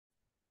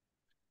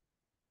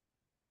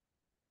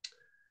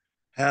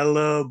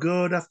Hello,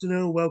 good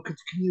afternoon. Welcome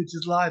to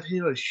Commuters Live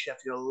here at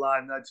Sheffield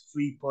Live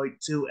 93.2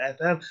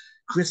 FM.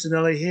 Chris and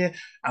Ellie here,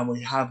 and we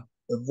have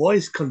the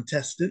voice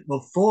contestant,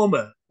 well,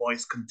 former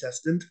voice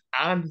contestant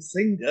and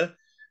singer,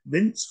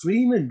 Vince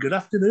Freeman. Good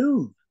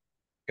afternoon.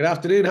 Good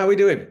afternoon. How are we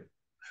doing?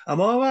 I'm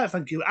all right,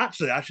 thank you.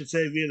 Actually, I should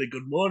say really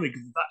good morning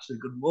because it's actually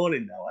good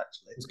morning now,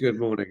 actually. It's good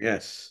morning.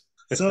 Yes.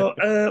 For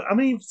our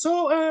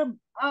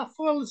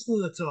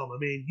listeners at home,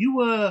 you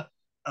were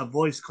the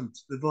voice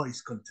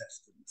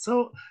contestant.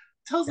 So,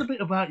 tell us a bit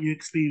about your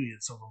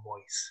experience of a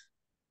voice.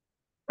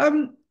 I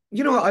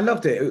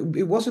loved it.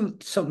 It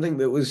wasn't something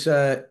that was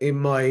in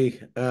my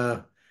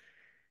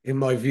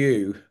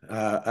view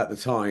at the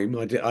time.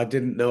 I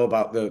didn't know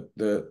about I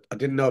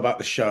didn't know about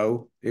the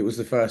show. It was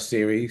the first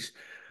series.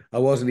 I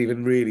wasn't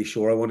even really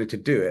sure I wanted to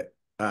do it.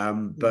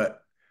 But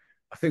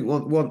I think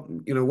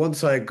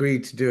once I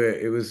agreed to do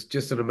it, it was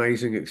just an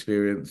amazing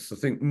experience. I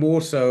think more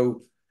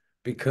so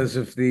because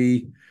of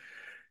the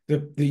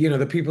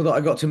people that I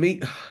got to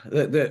meet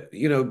that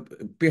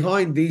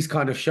behind these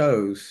kind of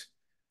shows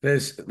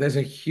there's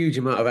a huge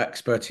amount of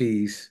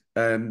expertise.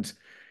 And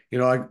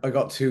I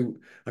got to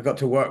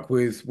work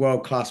with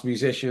world-class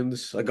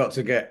musicians. I got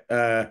to get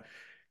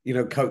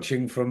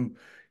coaching from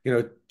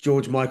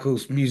George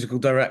Michael's musical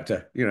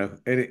director.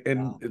 And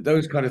Wow.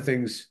 those kind of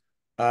things,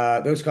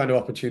 those kind of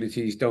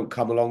opportunities don't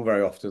come along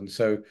very often.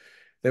 So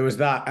there was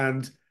that.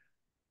 And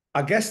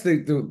I guess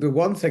the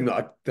one thing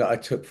that I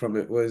took from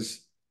it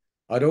was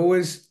I'd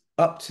always,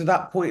 up to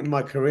that point in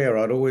my career,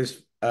 I'd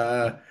always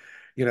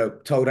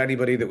told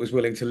anybody that was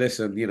willing to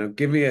listen,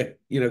 give me a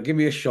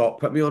shot,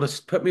 put me on a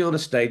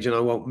stage and I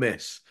won't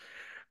miss.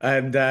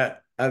 And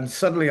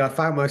suddenly I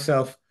found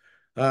myself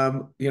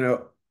on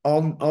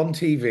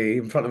TV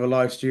in front of a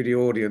live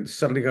studio audience,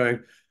 suddenly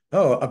going,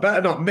 "Oh, I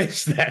better not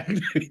miss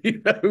then,"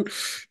 you know.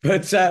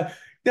 But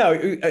no,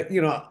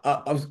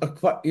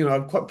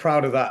 I'm quite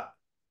proud of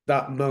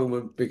that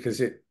moment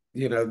because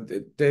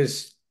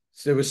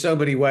there were so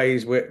many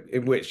ways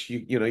in which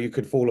you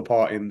could fall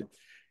apart in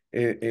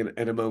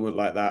a moment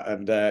like that.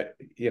 And I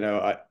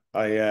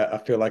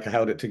feel like I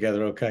held it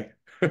together okay.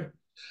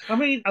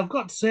 I've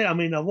got to say, I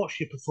watched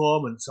your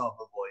performance of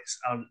The Voice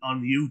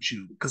on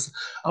YouTube because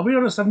I'll be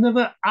honest, I've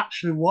never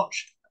actually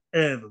watched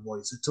The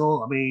Voice at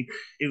all.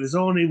 It was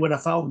only when I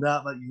found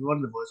out that you were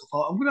on The Voice, I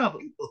thought, I'm going to have a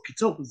look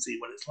it up and see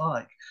what it's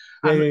like.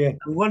 Yeah, And yeah, yeah.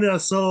 when I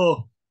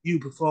saw you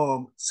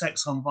perform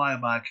Sex on Fire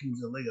by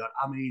Kings of Leon,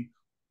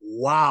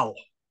 wow,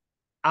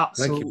 Thank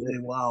you, absolutely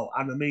mate. wow.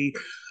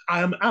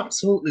 I am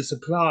absolutely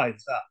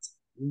surprised that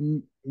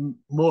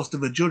most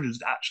of the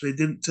judges actually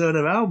didn't turn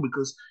around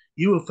because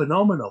you were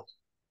phenomenal.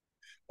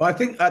 Well, I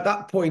think at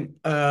that point,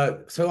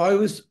 so I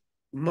was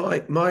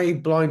my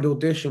blind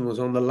audition was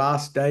on the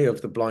last day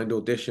of the blind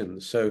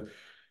auditions. So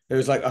there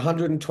was like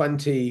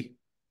 120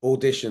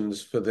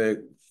 auditions for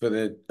the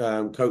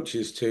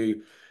coaches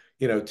to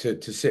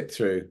sit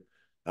through,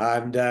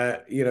 and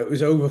it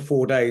was over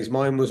 4 days.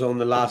 Mine was on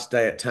the last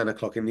day at 10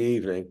 o'clock in the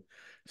evening.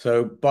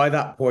 So by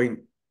that point,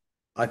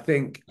 I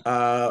think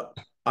I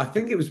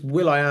think it was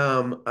Will I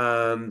Am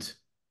and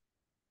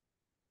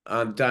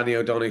Danny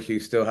O'Donoghue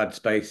still had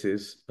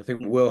spaces. I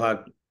think Will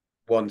had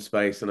one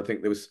space, and I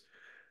think there was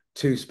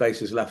two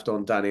spaces left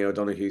on Danny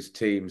O'Donoghue's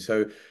team.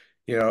 So,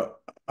 you know,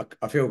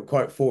 I feel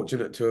quite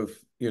fortunate to have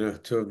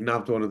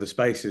nabbed one of the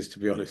spaces, to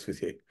be honest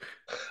with you.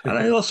 And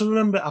I also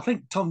remember, I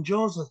think Tom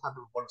Jones had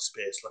one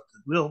space left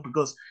as well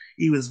because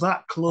he was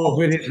that Oh, close.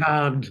 with his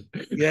hand.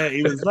 Yeah,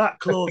 he was that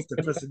close to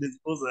pressing his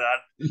buzzer.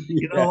 And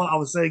you know Yeah. what? I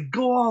was saying,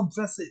 go on,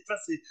 press it,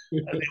 press it.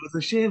 And it was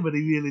a shame that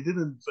he really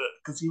didn't,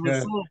 because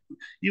Yeah.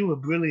 you were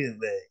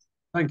brilliant there.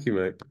 Thank you,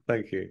 mate.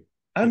 Thank you.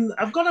 And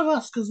I've got to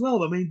ask as well,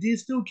 do you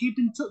still keep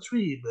in touch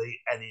with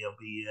any of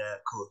the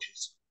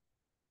coaches?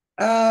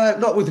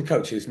 Not with the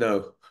coaches,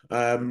 no.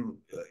 I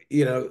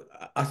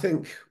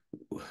think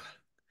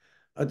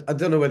I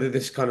don't know whether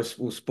this kind of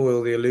will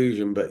spoil the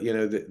illusion, but they're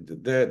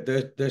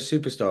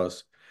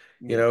superstars,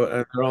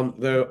 Yeah. and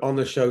they're on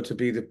the show to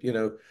be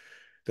the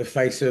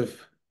face of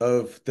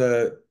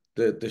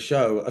the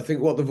show. I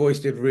think what The Voice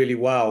did really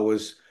well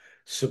was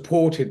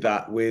supported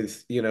that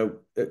with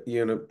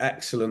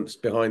excellence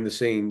behind the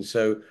scenes.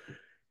 So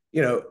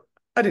you know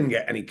I didn't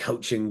get any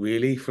coaching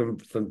really from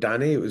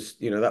Danny. It was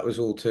that was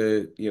all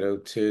for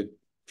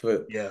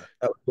Yeah.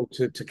 that was all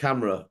to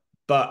camera,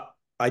 but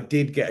I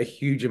did get a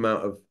huge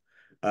amount of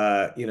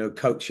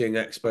coaching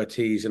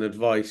expertise and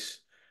advice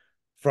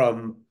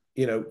from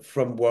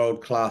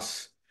world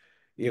class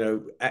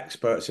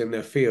experts in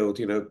their field,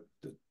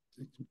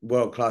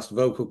 world class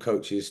vocal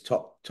coaches,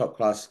 top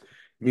class Mm.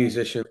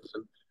 musicians,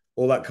 and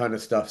all that kind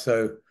of stuff.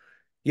 So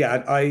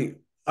yeah,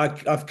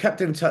 I've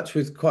kept in touch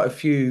with quite a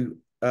few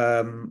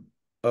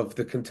of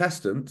the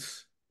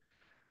contestants.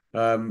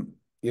 I'm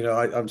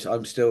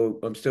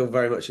still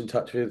very much in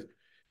touch with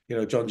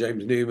John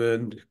James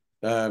Newman,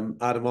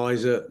 Adam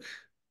Isaac,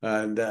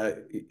 and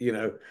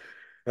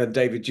and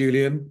David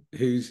Julian,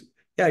 who's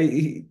yeah,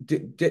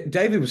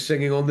 David was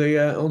singing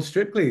on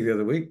Strictly the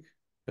other week.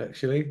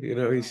 Actually,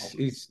 Wow.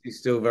 he's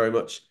still very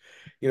much,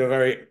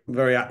 very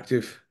very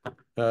active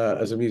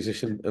as a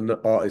musician and an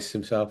artist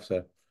himself.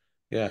 So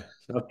yeah,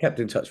 so I've kept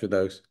in touch with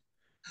those.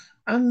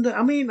 And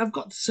I mean, I've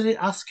got to say,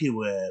 ask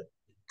you,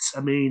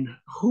 I mean,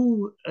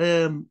 who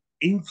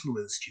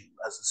influenced you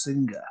as a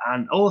singer?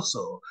 And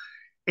also,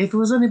 if there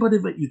was anybody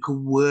that you could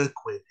work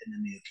with in the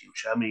near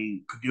future, I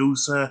mean,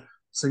 producer,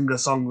 singer,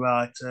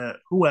 songwriter,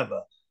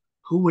 whoever,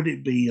 who would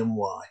it be and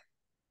why?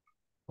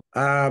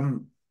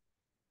 Um,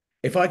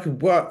 if I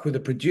could work with a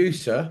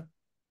producer,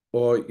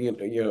 or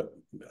it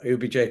would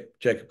be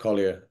Jacob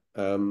Collier.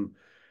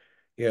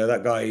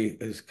 That guy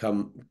has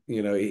come.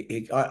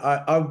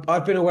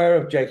 I've been aware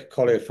of Jacob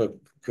Collier for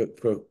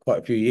quite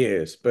a few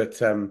years,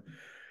 but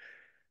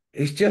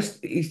he's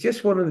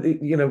just one of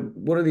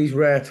these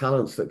rare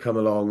talents that come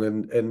along,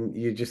 and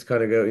you just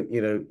kind of go,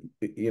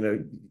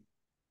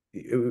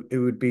 it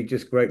would be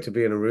just great to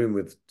be in a room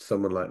with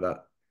someone like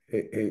that.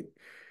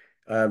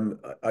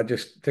 I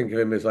just think of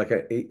him as like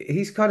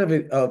he's kind of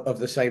of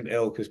the same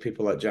ilk as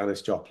people like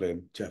Janis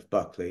Joplin, Jeff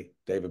Buckley,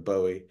 David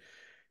Bowie.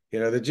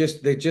 They're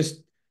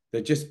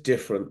just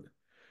different,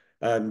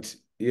 and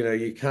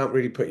you can't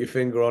really put your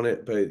finger on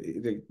it, but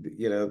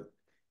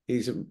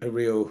he's a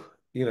real,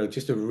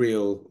 just a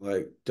real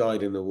like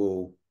dyed in the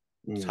wool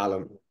Mm.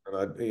 talent,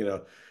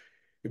 and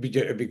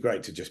it'd be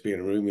great to just be in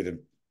a room with him,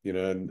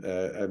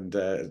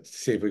 and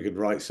see if we could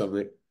write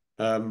something.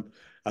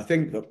 I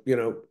think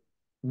that,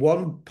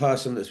 one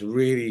person that's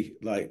really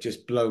like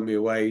just blown me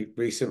away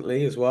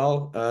recently as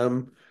well,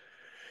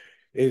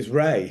 is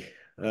Ray.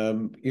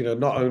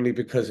 Not only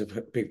because of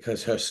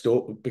her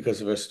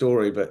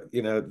story, but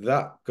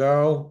that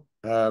girl,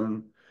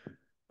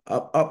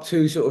 up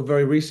to sort of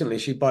very recently,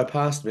 she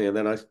bypassed me, and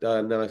then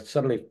I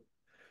suddenly,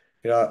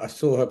 I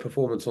saw her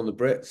performance on the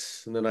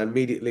Brits, and then I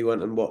immediately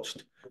went and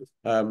watched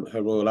her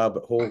Royal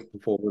Albert Hall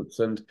performance,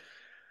 and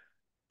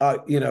I,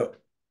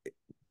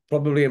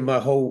 probably in my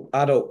whole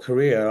adult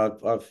career,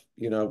 I've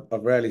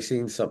rarely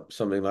seen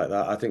something like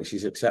that. I think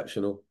she's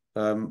exceptional.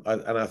 And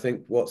I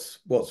think what's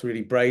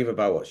really brave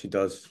about what she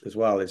does as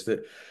well is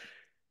that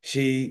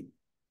she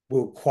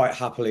will quite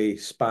happily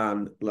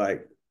span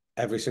like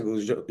every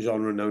single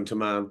genre known to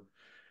man,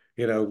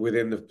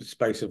 within the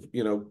space of,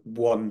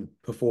 one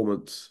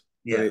performance.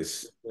 And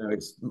Yeah.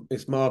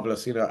 it's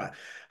marvelous,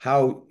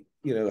 how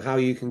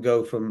you can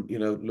go from,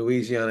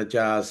 Louisiana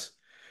jazz,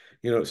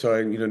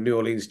 sorry, New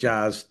Orleans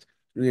jazz,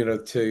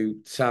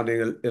 to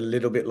sounding a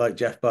little bit like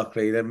Jeff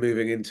Buckley, then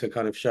moving into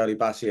kind of Shirley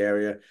Bassey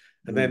area,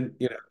 and Mm.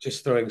 then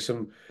just throwing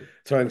some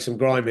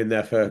grime in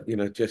there for,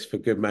 just for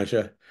good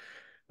measure.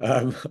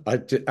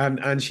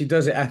 And she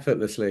does it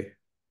effortlessly,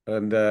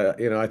 and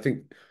I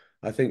think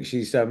I think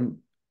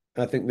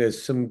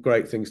there's some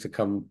great things to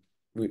come,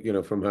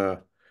 from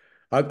her.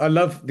 I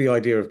love the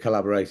idea of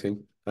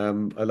collaborating. I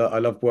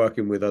love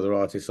working with other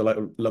artists.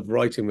 Love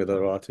writing with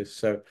other artists.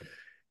 So,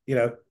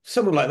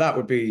 someone like that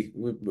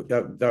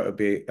that would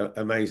be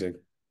amazing.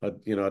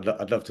 I'd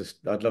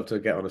love to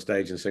get on a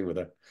stage and sing with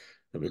her.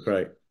 That'd be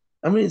great.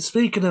 I mean,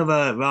 speaking of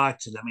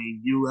writing, I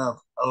mean, you have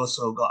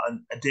also got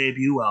a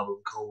debut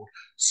album called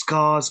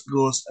Scars,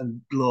 Ghost, and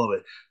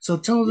Glory. So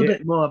tell us a Yeah.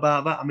 bit more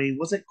about that. I mean,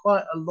 was it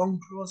quite a long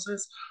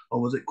process,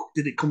 or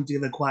did it come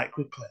together quite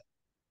quickly?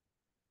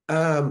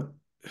 Um,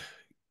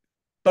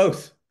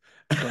 Both.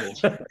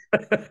 Both.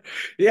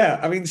 Yeah,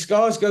 I mean,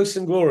 Scars, Ghosts,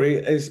 and Glory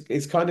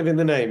is kind of in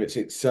the name.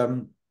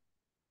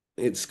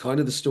 It's kind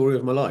of the story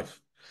of my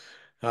life.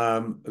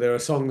 There are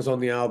songs on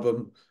the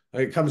album.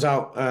 It comes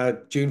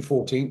out June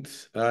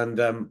 14th, and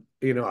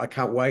I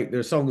can't wait. There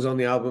are songs on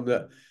the album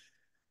that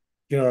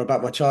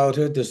about my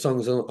childhood. There's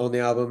songs on the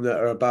album that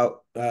are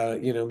about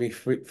me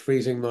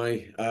freezing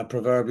my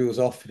proverbials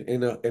off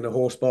in a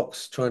horse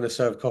box, trying to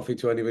serve coffee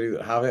to anybody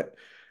that have it.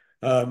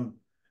 Um,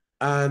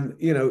 and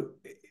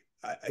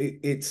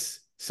it's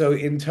so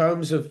in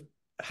terms of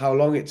how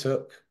long it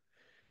took,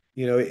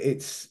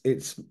 it's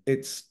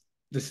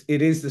this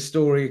it is the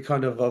story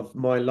kind of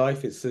my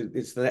life. It's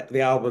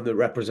the album that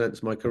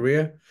represents my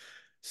career.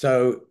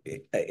 So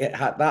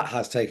that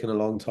has taken a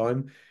long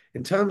time.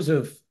 In terms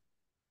of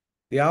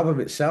the album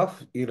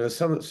itself,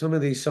 some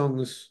of these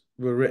songs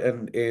were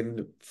written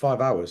in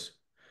 5 hours,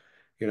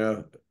 you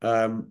know,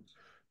 um,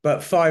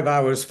 but 5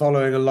 hours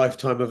following a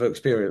lifetime of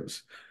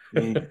experience.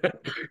 Mm.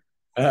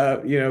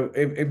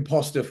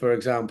 Imposter, for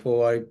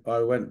example, I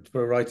went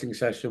for a writing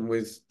session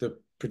with the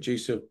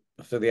producer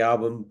for the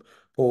album,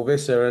 Paul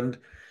Visser, and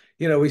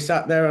we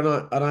sat there,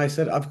 and I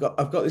said, I've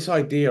got this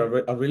idea.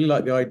 I really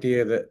like the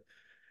idea that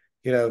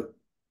you know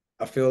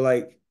I feel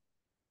like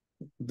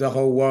the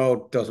whole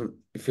world doesn't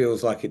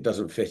feels like it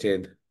doesn't fit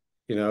in,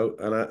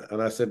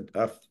 and I said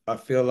I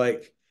feel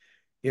like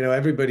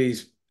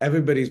everybody's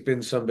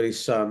been somebody's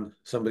son,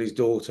 somebody's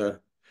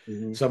daughter,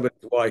 Hmm.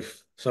 somebody's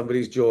wife,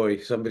 somebody's joy,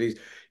 somebody's,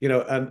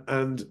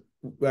 and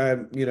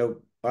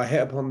I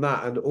hit upon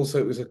that, and also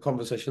it was a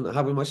conversation that I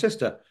had with my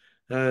sister,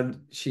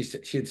 and she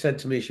had said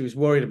to me she was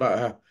worried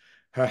about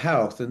her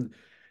health, and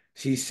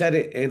she said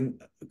it in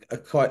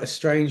quite a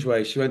strange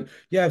way. She went,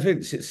 "Yeah,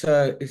 Vince,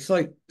 it's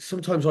like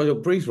sometimes I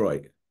don't breathe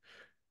right,"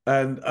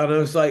 and I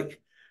was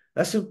like,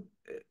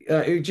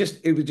 it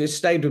just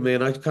stayed with me,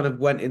 and I kind of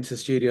went into the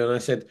studio and I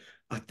said,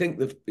 I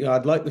think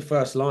I'd like the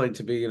first line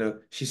to be,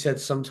 she said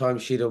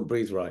sometimes she don't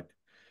breathe right,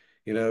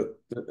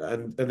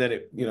 and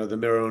then the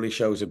mirror only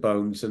shows her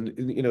bones, and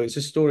it's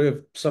a story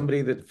of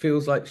somebody that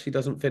feels like she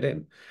doesn't fit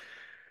in,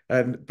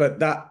 and but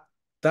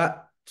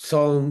that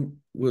song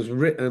was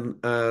written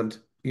and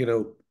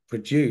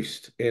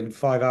produced in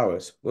 5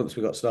 hours once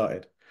we got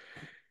started.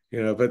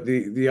 But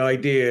the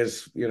idea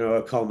is,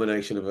 a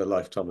culmination of a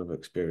lifetime of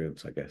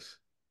experience, I guess.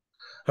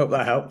 Hope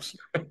that helps.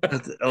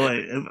 Oh,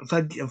 wait,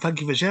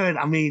 thank you for sharing.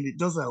 I mean, it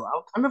does help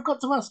out. And I've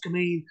got to ask, I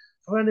mean,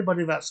 for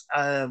anybody that's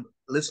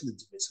listening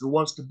to this who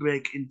wants to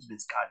break into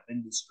this kind of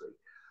industry,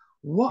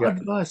 what Yeah.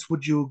 advice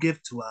would you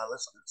give to our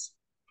listeners?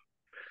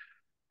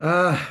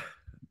 Uh,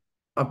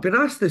 I've been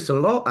asked this a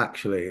lot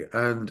actually,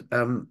 and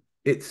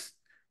it's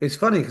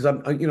funny because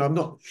I'm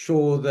not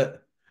sure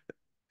that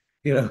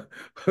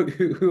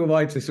who am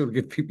I to sort of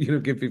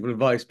give people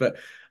advice, but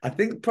I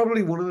think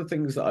probably one of the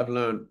things that I've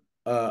learned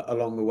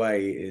along the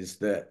way is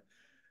that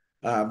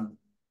um,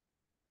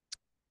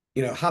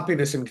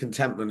 happiness and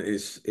contentment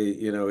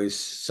is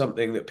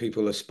something that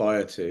people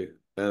aspire to,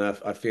 and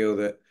I feel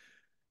that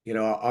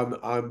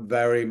I'm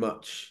very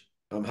much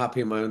I'm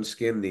happy in my own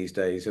skin these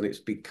days, and it's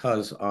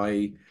because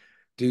I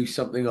do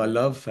something I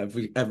love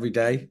every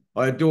day.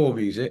 I adore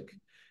music.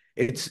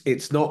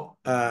 It's not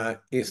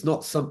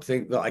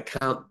something that I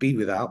can't be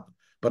without,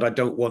 but I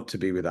don't want to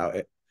be without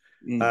it.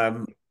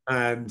 Mm,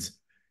 And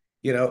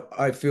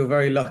I feel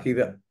very lucky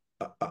that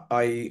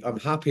I'm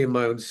happy in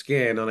my own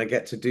skin and I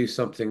get to do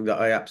something that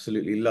I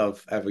absolutely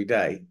love every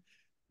day.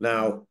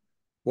 Now,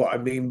 what I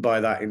mean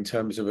by that in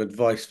terms of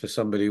advice for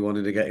somebody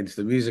wanting to get into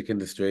the music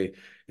industry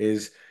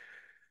is,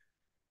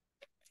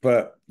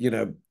 but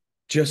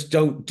just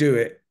don't do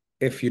it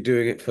if you're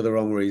doing it for the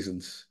wrong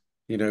reasons.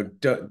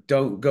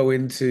 Don't go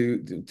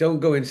into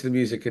the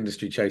music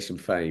industry chasing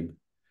fame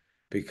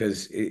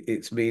because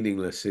it's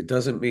meaningless. It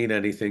doesn't mean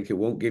anything. It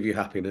won't give you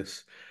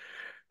happiness.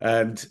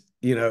 And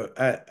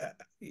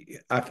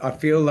I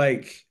feel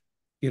like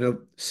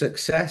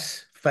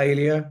success,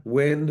 failure,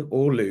 win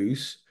or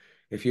lose,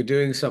 if you're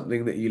doing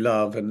something that you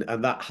love and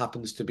that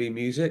happens to be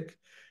music,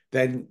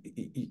 then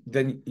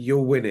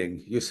you're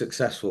winning, you're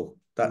successful.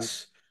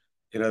 mm,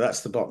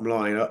 That's the bottom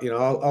line.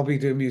 I'll be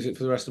doing music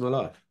for the rest of my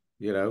life.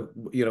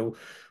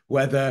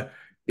 Whether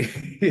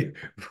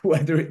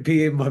whether it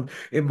be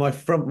in my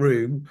front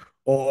room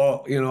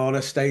or on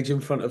a stage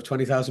in front of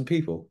 20,000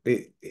 people.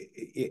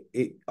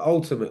 It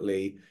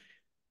ultimately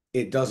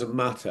it doesn't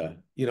matter.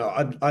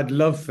 I'd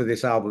love for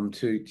this album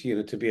to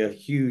be a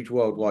huge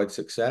worldwide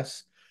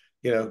success.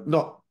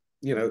 Not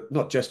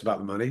just about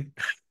the money.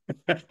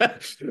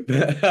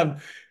 But,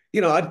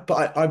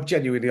 I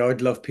genuinely I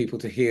would love people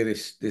to hear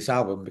this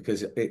album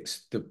because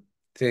it's the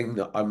thing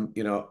that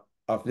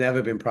I've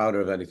never been prouder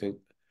of anything.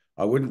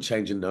 I wouldn't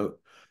change a note.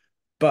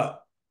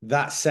 But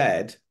that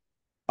said,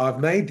 I've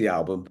made the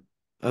album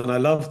and I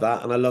love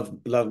that and I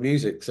love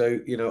music. So,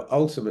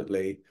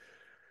 ultimately,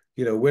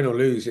 win or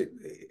lose,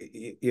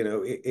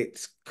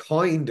 it's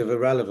kind of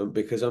irrelevant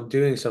because I'm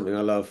doing something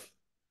I love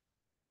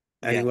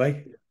yeah.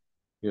 anyway.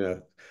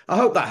 I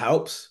hope that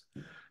helps.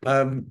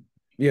 I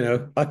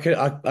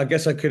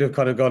guess I could have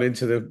kind of gone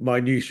into the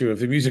minutiae of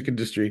the music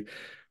industry,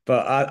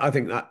 but I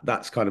think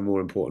that's kind of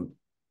more important.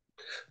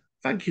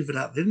 Thank you for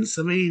that, Vince.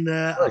 I mean,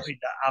 Nice. I think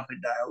that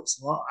helps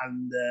a lot,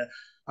 and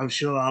I'm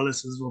sure our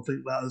listeners will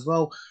think that as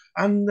well.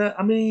 And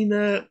I mean,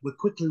 we're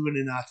quickly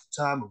running out of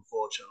time,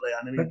 unfortunately.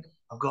 And I mean,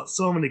 I've got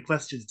so many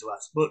questions to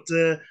ask, but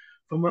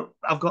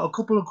I've got a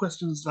couple of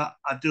questions that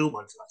I do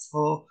want to ask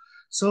for.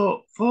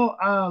 So, for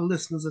our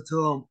listeners at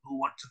home who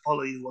want to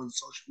follow you on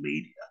social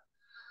media,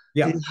 do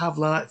Yeah. you have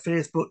like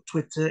Facebook,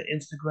 Twitter,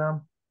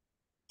 Instagram?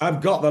 I've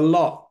got the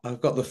lot.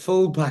 I've got the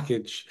full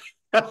package.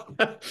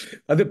 And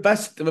the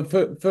best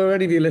for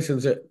any of you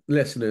listeners,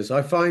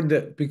 I find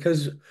that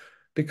because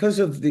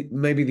of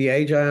maybe the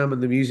age I am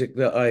and the music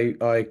that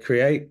I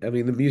create. I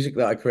mean, the music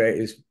that I create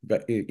is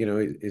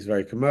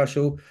very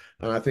commercial,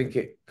 and I think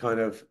it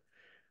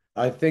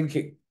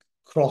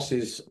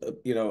crosses, a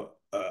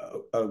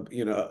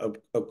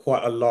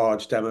quite a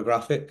large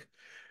demographic.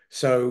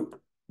 So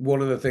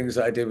one of the things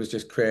that I did was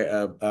just create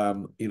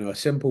a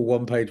simple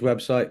one-page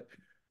website,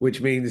 which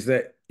means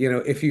that,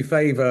 if you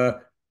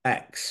favor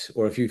X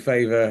or if you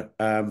favor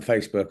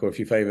Facebook or if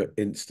you favor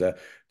Insta,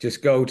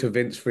 just go to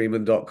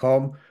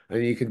vincefreeman.com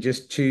and you can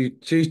just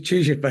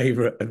choose your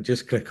favorite and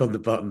just click on the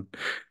button.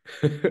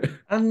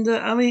 And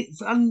I mean,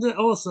 and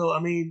also,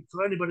 I mean,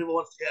 for anybody who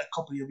wants to get a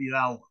copy of your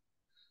album,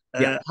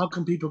 Yeah. how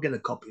can people get a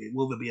copy?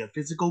 Will there be a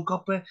physical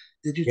copy,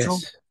 digital?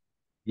 Yes.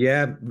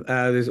 Yeah,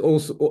 there's all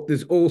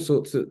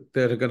sorts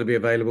that are going to be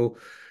available.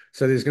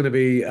 So there's going to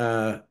be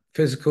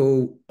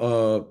physical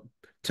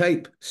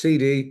tape,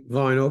 CD,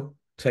 vinyl.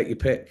 Take your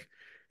pick.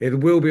 It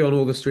will be on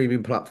all the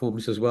streaming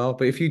platforms as well.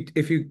 But if you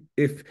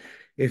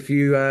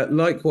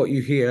like what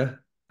you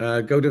hear,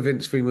 go to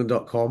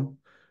vincefreeman.com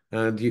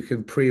and you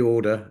can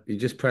pre-order. You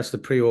just press the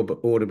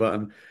pre-order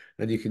button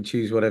and you can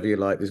choose whatever you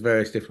like. There's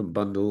various different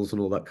bundles and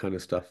all that kind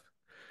of stuff.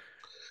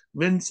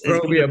 Vince, it's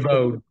Throw been me a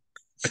bone.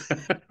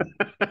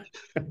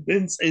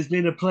 Vince, it's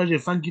been a pleasure.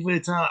 Thank you for your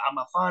time. And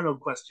my final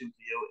question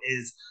for you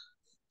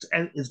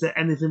is there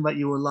anything that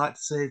you would like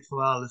to say to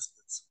our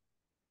listeners?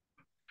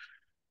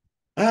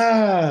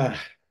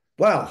 Ah,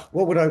 well,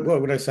 what would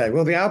I say?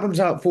 Well, the album's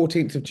out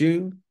 14th of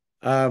June.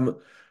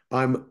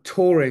 I'm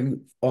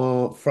touring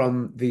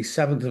from the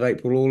 7th of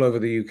April all over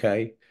the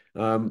UK.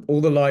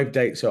 All the live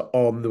dates are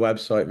on the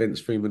website,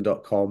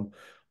 vincefreeman.com.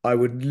 I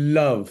would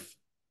love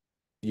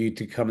you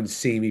to come and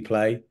see me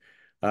play.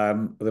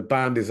 The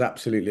band is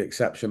absolutely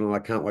exceptional. I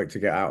can't wait to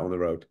get out on the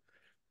road.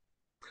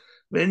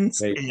 Vince,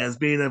 Hey, it has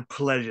been a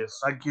pleasure.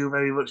 Thank you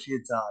very much for your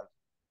time.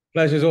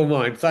 pleasure's all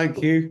mine.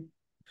 Thank you.